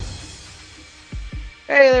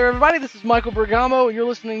Hey there, everybody. This is Michael Bergamo, and you're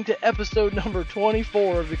listening to episode number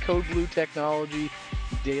 24 of the Code Blue Technology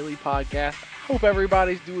Daily Podcast. I hope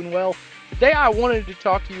everybody's doing well. Today, I wanted to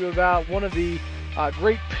talk to you about one of the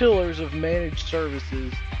great pillars of managed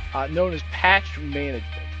services known as patch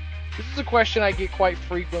management. This is a question I get quite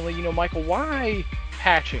frequently. Michael, why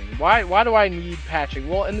patching? Why do I need patching?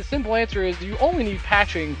 Well, and the simple answer is you only need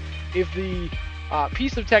patching if the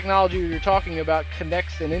piece of technology you're talking about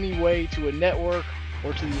connects in any way to a network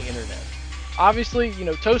or to the internet. Obviously,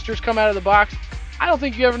 toasters come out of the box. I don't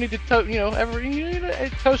think you ever need to,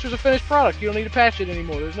 toaster's a finished product. You don't need to patch it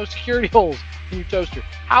anymore. There's no security holes in your toaster.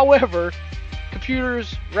 However,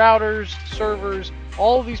 computers, routers, servers,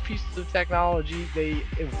 all of these pieces of technology, they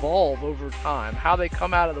evolve over time. How they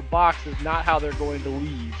come out of the box is not how they're going to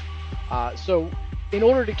leave. So in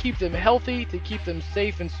order to keep them healthy, to keep them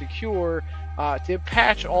safe and secure, to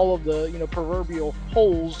patch all of the proverbial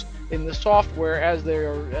holes in the software as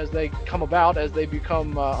they come about, as they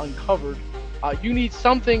become uncovered, you need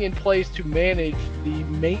something in place to manage the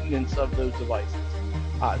maintenance of those devices.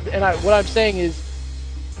 What I'm saying is,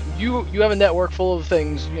 you have a network full of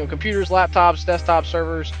things, computers, laptops, desktop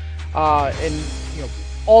servers, and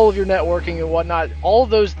all of your networking and whatnot. All of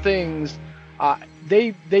those things,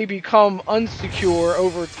 they become unsecure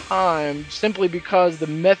over time simply because the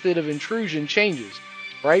method of intrusion changes.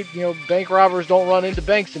 Right? Bank robbers don't run into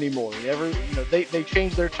banks anymore. They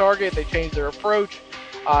change their target, they change their approach.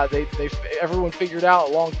 Everyone figured out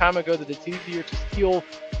a long time ago that it's easier to steal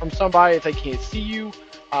from somebody if they can't see you,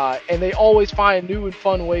 and they always find new and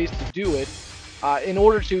fun ways to do it. In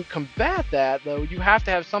order to combat that, though, you have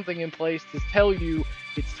to have something in place to tell you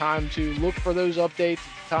it's time to look for those updates.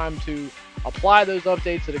 It's time to apply those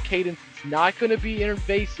updates at a cadence. It's not going to be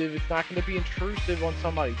invasive. It's not going to be intrusive on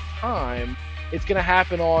somebody's time. It's going to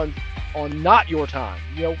happen on not your time.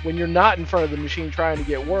 When you're not in front of the machine trying to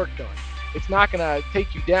get work done. It's not going to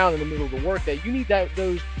take you down in the middle of the workday. You need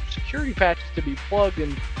those security patches to be plugged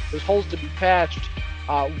and those holes to be patched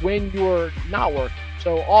when you're not working.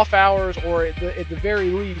 So off hours, or at the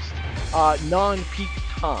very least, non-peak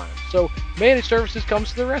time. So managed services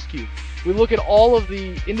comes to the rescue. We look at all of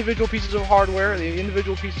the individual pieces of hardware, the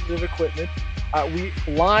individual pieces of equipment. We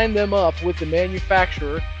line them up with the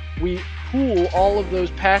manufacturer. We pool all of those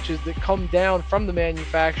patches that come down from the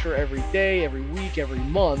manufacturer every day, every week, every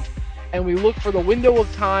month, and we look for the window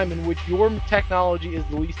of time in which your technology is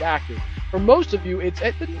the least active. For most of you, it's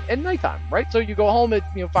at nighttime, right? So you go home at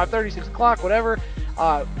 5:30, 6 o'clock, whatever.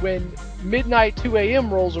 When midnight, 2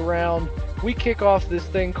 a.m. rolls around, we kick off this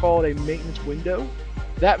thing called a maintenance window.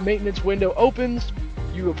 That maintenance window opens.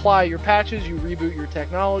 You apply your patches, you reboot your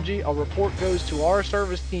technology. A report goes to our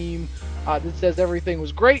service team that says everything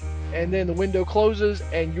was great, and then the window closes,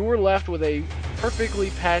 and you're left with a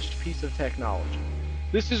perfectly patched piece of technology.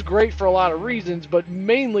 This is great for a lot of reasons, but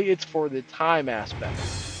mainly it's for the time aspect.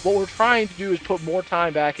 What we're trying to do is put more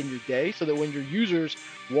time back in your day so that when your users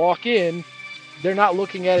walk in, they're not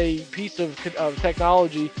looking at a piece of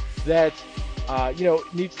technology that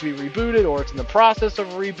needs to be rebooted, or it's in the process of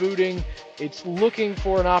rebooting. It's looking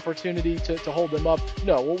for an opportunity to hold them up.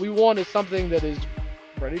 No, what we want is something that is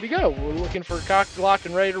ready to go. We're looking for cocked, locked,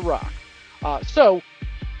 and ready to rock. So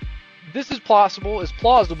this is plausible,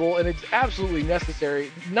 and it's absolutely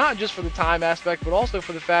necessary, not just for the time aspect, but also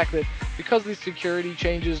for the fact that because these security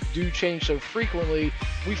changes do change so frequently,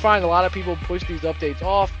 we find a lot of people push these updates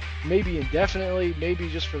off, maybe indefinitely, maybe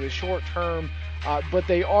just for the short term, but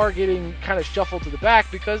they are getting kind of shuffled to the back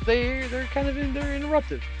because they're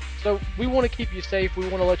interruptive. So we want to keep you safe. We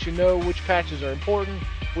want to let you know which patches are important,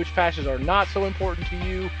 which patches are not so important to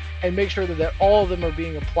you, and make sure that all of them are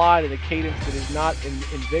being applied at a cadence that is not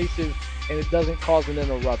invasive and it doesn't cause an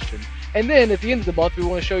interruption. And then at the end of the month, we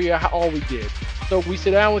want to show you all we did. So we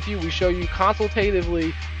sit down with you, we show you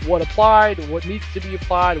consultatively what applied, what needs to be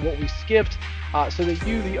applied, what we skipped, so that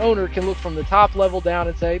you, the owner, can look from the top level down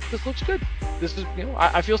and say, this looks good. This is,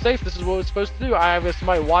 I feel safe. This is what it's supposed to do. I have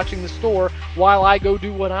somebody watching the store while I go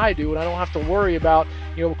do what I do, and I don't have to worry about,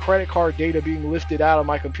 credit card data being lifted out of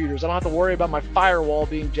my computers. I don't have to worry about my firewall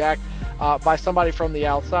being jacked by somebody from the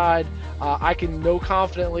outside. I can know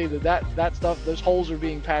confidently that stuff, those holes are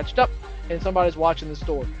being patched up, and somebody's watching the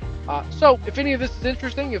store. So if any of this is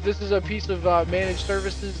interesting, if this is a piece of managed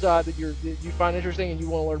services that you find interesting and you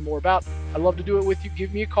want to learn more about, I'd love to do it with you.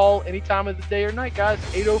 Give me a call any time of the day or night, guys.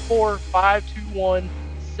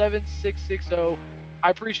 804-521-7660. I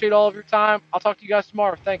appreciate all of your time. I'll talk to you guys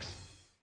tomorrow. Thanks.